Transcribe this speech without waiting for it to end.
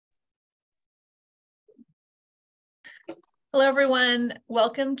Hello, everyone.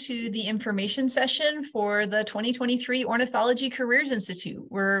 Welcome to the information session for the 2023 Ornithology Careers Institute.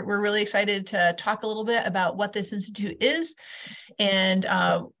 We're really excited to talk a little bit about what this institute is and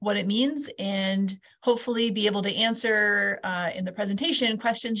what it means, and hopefully be able to answer in the presentation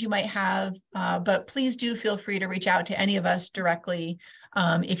questions you might have. But please do feel free to reach out to any of us directly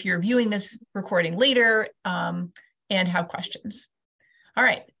if you're viewing this recording later and have questions. All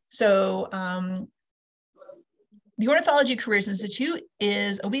right, so the Ornithology Careers Institute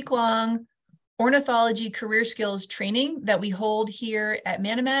is a week-long ornithology career skills training that we hold here at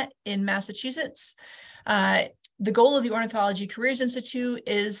Manomet in Massachusetts. The goal of the Ornithology Careers Institute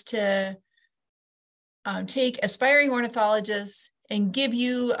is to take aspiring ornithologists and give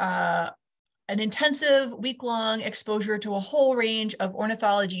you an intensive week-long exposure to a whole range of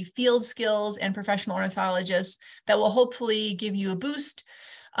ornithology field skills and professional ornithologists that will hopefully give you a boost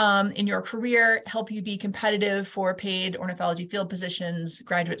in your career, help you be competitive for paid ornithology field positions,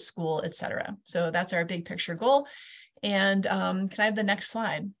 graduate school, et cetera. So that's our big picture goal. And can I have the next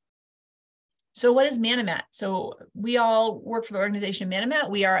slide? So what is Manomet? So we all work for the organization Manomet.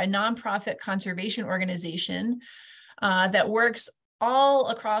 We are a nonprofit conservation organization that works all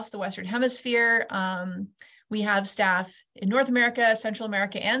across the Western Hemisphere. We have staff in North America, Central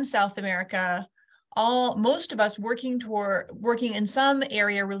America, and South America. Most of us working in some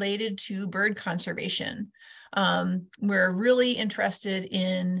area related to bird conservation. We're really interested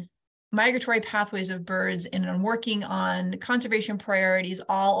in migratory pathways of birds and on working on conservation priorities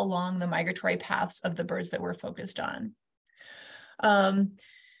all along the migratory paths of the birds that we're focused on. I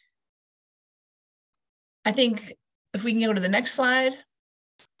think if we can go to the next slide,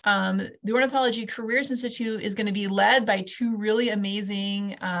 the Ornithology Careers Institute is going to be led by two really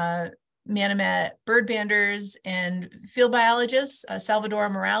amazing Manomet bird banders and field biologists, Salvador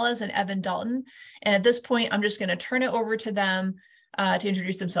Morales and Evan Dalton. And at this point, I'm just going to turn it over to them to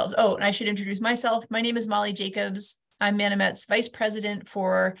introduce themselves. Oh, and I should introduce myself. My name is Molly Jacobs. I'm Manomet's Vice President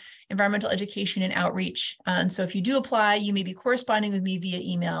for Environmental Education and Outreach. And so if you do apply, you may be corresponding with me via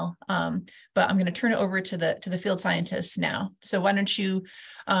email, but I'm going to turn it over to the field scientists now. So why don't you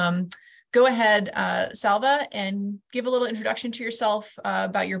go ahead, Salva, and give a little introduction to yourself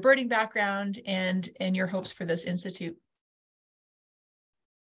about your birding background and your hopes for this institute.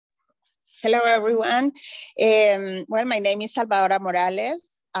 Hello, everyone. Well, my name is Salvadora Morales.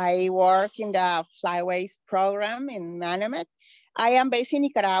 I work in the Flyways program in Manomet. I am based in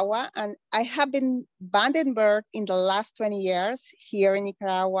Nicaragua, and I have been banding bird in the last 20 years here in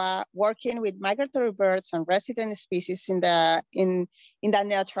Nicaragua, working with migratory birds and resident species in the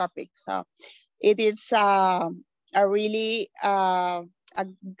neotropics. So it is a really a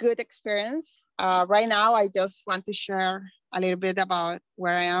good experience. Right now, I just want to share a little bit about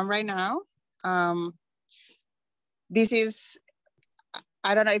where I am right now. This is,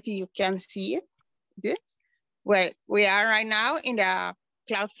 I don't know if you can see it. This. Well, we are right now in the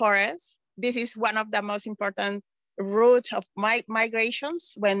cloud forest. This is one of the most important routes of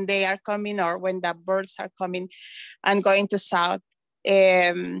migrations when they are coming or when the birds are coming and going to south.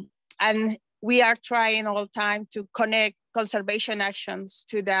 And we are trying all the time to connect conservation actions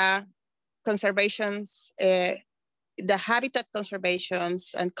to the conservations, the habitat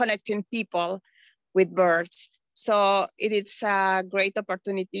conservations and connecting people with birds. So it is a great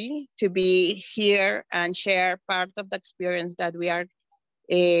opportunity to be here and share part of the experience that we are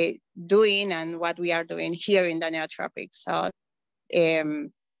doing and what we are doing here in the neotropics. So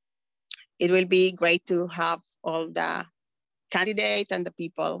it will be great to have all the candidates and the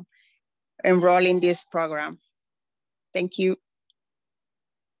people enroll in this program. Thank you.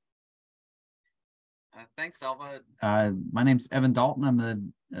 Thanks, Salva. My name's Evan Dalton. I'm the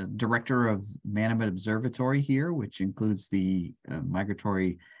director of Manomet Observatory here, which includes the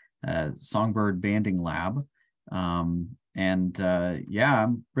Migratory Songbird Banding Lab. Yeah,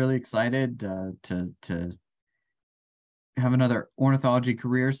 I'm really excited to have another Ornithology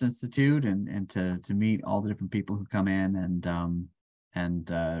Careers Institute and to meet all the different people who come in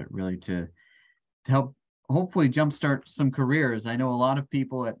and really to help hopefully jumpstart some careers. I know a lot of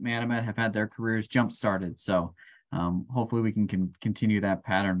people at Manomet have had their careers jump-started, so hopefully we can continue that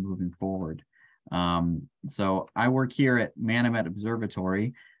pattern moving forward. So I work here at Manomet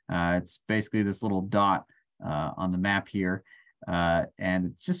Observatory. It's basically this little dot on the map here, and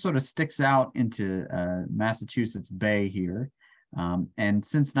it just sort of sticks out into Massachusetts Bay here. And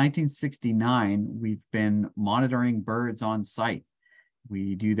since 1969, we've been monitoring birds on site.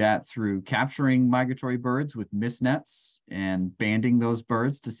 We do that through capturing migratory birds with mist nets and banding those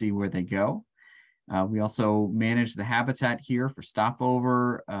birds to see where they go. We also manage the habitat here for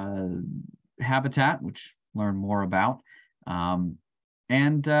stopover habitat, which we'll learn more about. And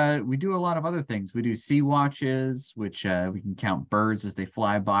we do a lot of other things. We do sea watches, which we can count birds as they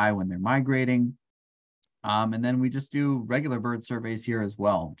fly by when they're migrating. And then we just do regular bird surveys here as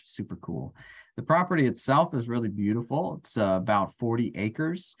well, which is super cool. The property itself is really beautiful. It's about 40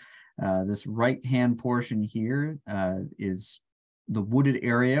 acres. This right-hand portion here is the wooded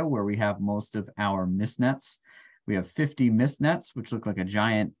area where we have most of our mist nets. We have 50 mist nets, which look like a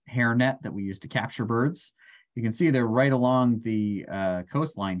giant hairnet that we use to capture birds. You can see they're right along the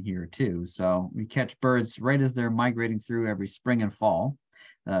coastline here too. So we catch birds right as they're migrating through every spring and fall.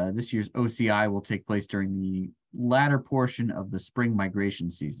 This year's OCI will take place during the latter portion of the spring migration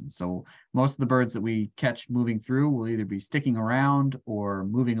season. So most of the birds that we catch moving through will either be sticking around or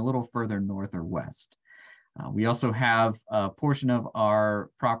moving a little further north or west. We also have a portion of our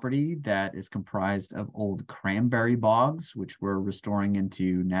property that is comprised of old cranberry bogs, which we're restoring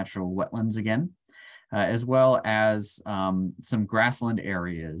into natural wetlands again, as well as some grassland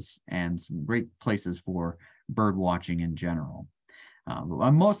areas and some great places for bird watching in general.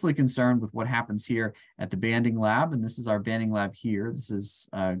 I'm mostly concerned with what happens here at the banding lab, and this is our banding lab here. This is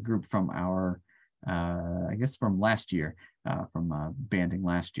a group from our, I guess from last year, from banding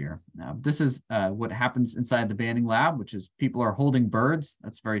last year. This is what happens inside the banding lab, which is people are holding birds.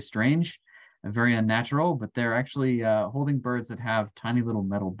 That's very strange and very unnatural, but they're actually holding birds that have tiny little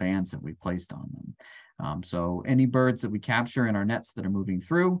metal bands that we placed on them. So any birds that we capture in our nets that are moving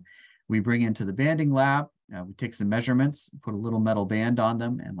through, we bring into the banding lab. We take some measurements, put a little metal band on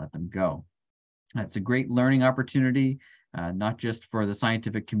them, and let them go. It's a great learning opportunity, not just for the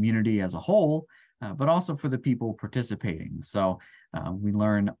scientific community as a whole, but also for the people participating. So we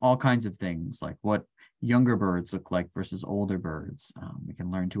learn all kinds of things, like what younger birds look like versus older birds. We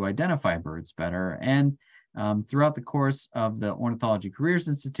can learn to identify birds better. And throughout the course of the Ornithology Careers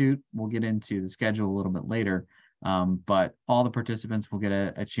Institute, we'll get into the schedule a little bit later, but all the participants will get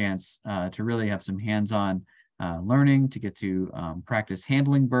a chance to really have some hands-on learning, to get to practice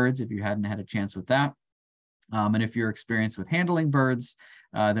handling birds if you hadn't had a chance with that. And if you're experienced with handling birds,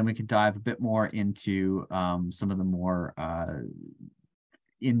 then we can dive a bit more into some of the more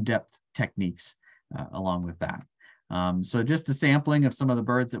in-depth techniques along with that. So just a sampling of some of the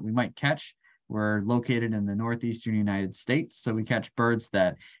birds that we might catch. We're located in the northeastern United States, so we catch birds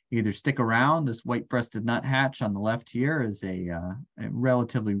that either stick around. This white-breasted nuthatch on the left here is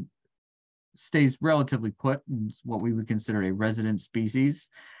stays relatively put, and what we would consider a resident species.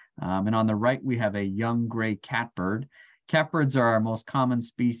 And on the right, we have a young gray catbird. Catbirds are our most common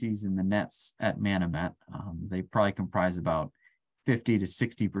species in the nets at Manomet. They probably comprise about 50 to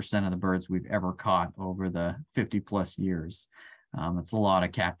 60% of the birds we've ever caught over the 50 plus years. It's a lot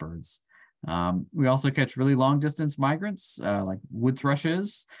of catbirds. We also catch really long distance migrants like wood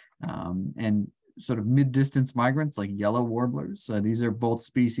thrushes and sort of mid-distance migrants like yellow warblers. These are both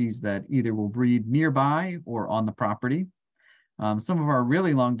species that either will breed nearby or on the property. Some of our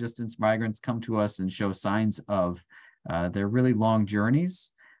really long distance migrants come to us and show signs of their really long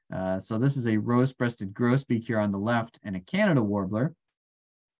journeys. So this is a rose-breasted grosbeak here on the left and a Canada warbler.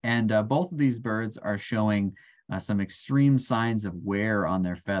 And both of these birds are showing some extreme signs of wear on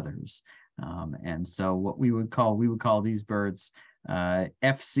their feathers. And so what we would call these birds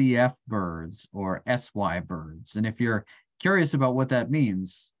FCF birds or SY birds. And if you're curious about what that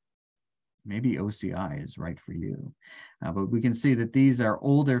means, maybe OCI is right for you. But we can see that these are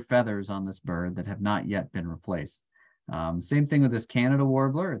older feathers on this bird that have not yet been replaced. Same thing with this Canada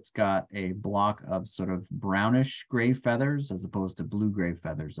warbler. It's got a block of sort of brownish gray feathers as opposed to blue-gray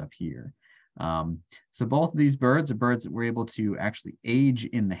feathers up here. So both of these birds are birds that we're able to actually age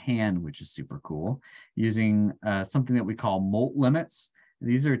in the hand, which is super cool, using something that we call molt limits.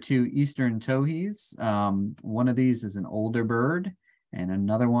 These are two eastern towhees. One of these is an older bird, and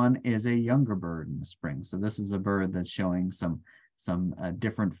another one is a younger bird in the spring. So this is a bird that's showing some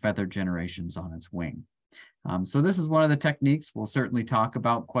different feather generations on its wing. So this is one of the techniques we'll certainly talk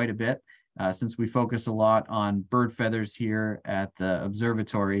about quite a bit, since we focus a lot on bird feathers here at the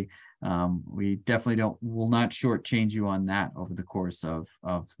observatory. We definitely will not shortchange you on that over the course of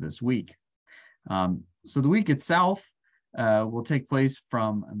this week. So the week itself will take place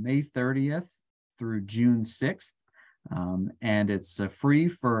from May 30th through June 6th. And it's free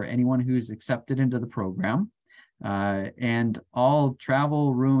for anyone who's accepted into the program. And all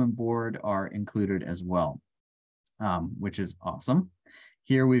travel, room, and board are included as well, which is awesome.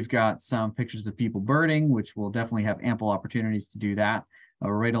 Here we've got some pictures of people birding, which will definitely have ample opportunities to do that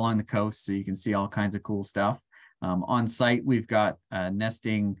right along the coast, so you can see all kinds of cool stuff. On site, we've got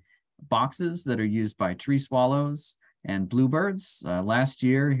nesting boxes that are used by tree swallows and bluebirds. Last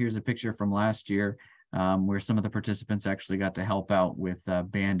year, here's a picture from last year. where some of the participants actually got to help out with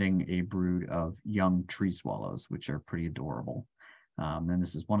banding a brood of young tree swallows, which are pretty adorable. And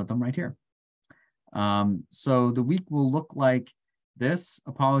this is one of them right here. So the week will look like this.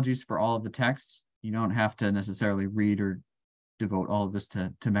 Apologies for all of the text. You don't have to necessarily read or devote all of this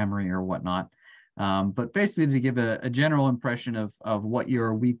to memory or whatnot. But basically to give a general impression of what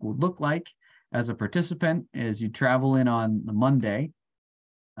your week will look like as a participant as you travel in on the Monday.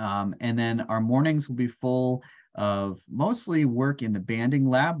 And then our mornings will be full of mostly work in the banding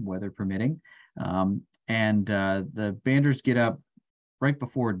lab, weather permitting. And the banders get up right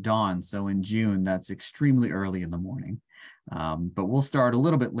before dawn. So in June, that's extremely early in the morning. But we'll start a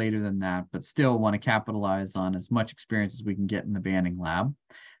little bit later than that, but still want to capitalize on as much experience as we can get in the banding lab.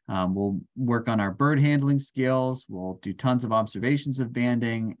 We'll work on our bird handling skills. We'll do tons of observations of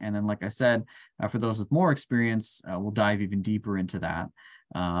banding. And then, like I said, for those with more experience, we'll dive even deeper into that.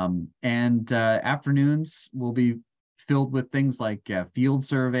 Afternoons will be filled with things like field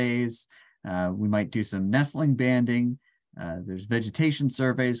surveys. We might do some nestling banding. There's vegetation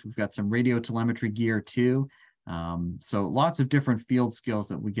surveys. We've got some radio telemetry gear too. So lots of different field skills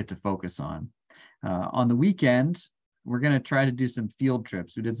that we get to focus on. On the weekend, we're going to try to do some field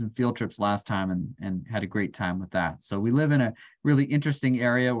trips. We did some field trips last time and had a great time with that. So we live in a really interesting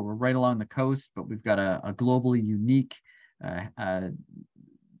area where we're right along the coast, but we've got a globally unique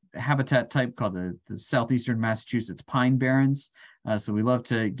habitat type called the Southeastern Massachusetts Pine Barrens. So we love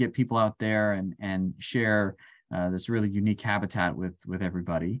to get people out there and share this really unique habitat with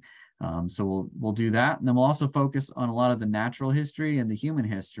everybody. So we'll do that, and then we'll also focus on a lot of the natural history and the human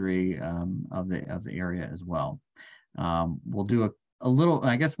history of the area as well. We'll do a little,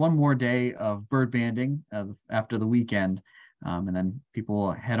 I guess, one more day of bird banding after the weekend, and then people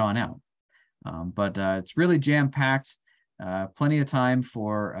will head on out. But it's really jam-packed, plenty of time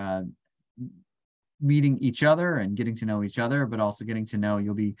for meeting each other and getting to know each other, but also getting to know,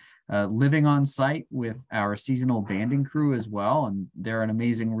 you'll be living on site with our seasonal banding crew as well. And they're an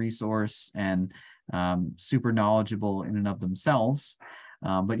amazing resource and super knowledgeable in and of themselves.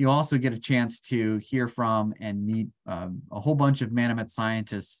 But you also get a chance to hear from and meet a whole bunch of Manomet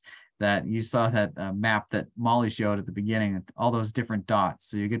scientists that you saw that map that Molly showed at the beginning, all those different dots.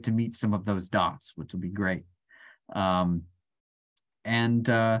 So you get to meet some of those dots, which will be great.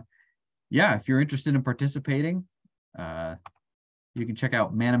 Yeah, if you're interested in participating, you can check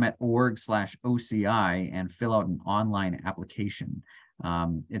out manomet.org/OCI and fill out an online application.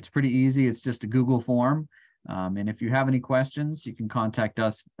 It's pretty easy. It's just a Google form. And if you have any questions, you can contact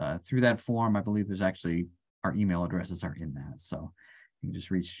us through that form. I believe there's actually, our email addresses are in that. So you can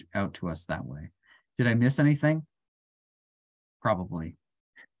just reach out to us that way. Did I miss anything? Probably.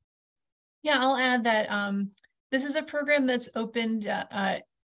 Yeah, I'll add that this is a program that's open to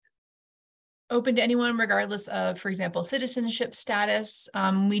anyone, regardless of, for example, citizenship status.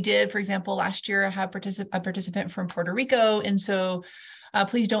 We did, for example, last year have a participant from Puerto Rico. And so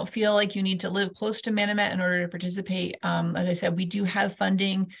please don't feel like you need to live close to Manomet in order to participate. As I said, we do have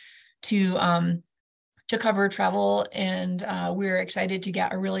funding to cover travel, and we're excited to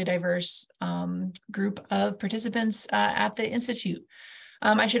get a really diverse group of participants at the Institute.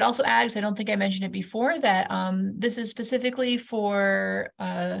 I should also add, because I don't think I mentioned it before, that this is specifically for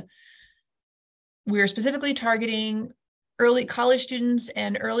we're specifically targeting early college students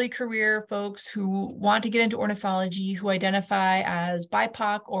and early career folks who want to get into ornithology, who identify as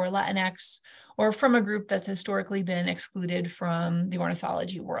BIPOC or Latinx, or from a group that's historically been excluded from the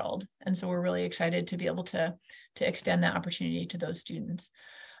ornithology world. And so we're really excited to be able to extend that opportunity to those students.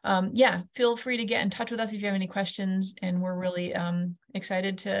 Yeah, feel free to get in touch with us if you have any questions, and we're really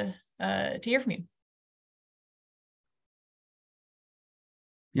excited to hear from you.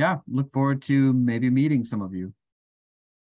 Yeah, look forward to maybe meeting some of you.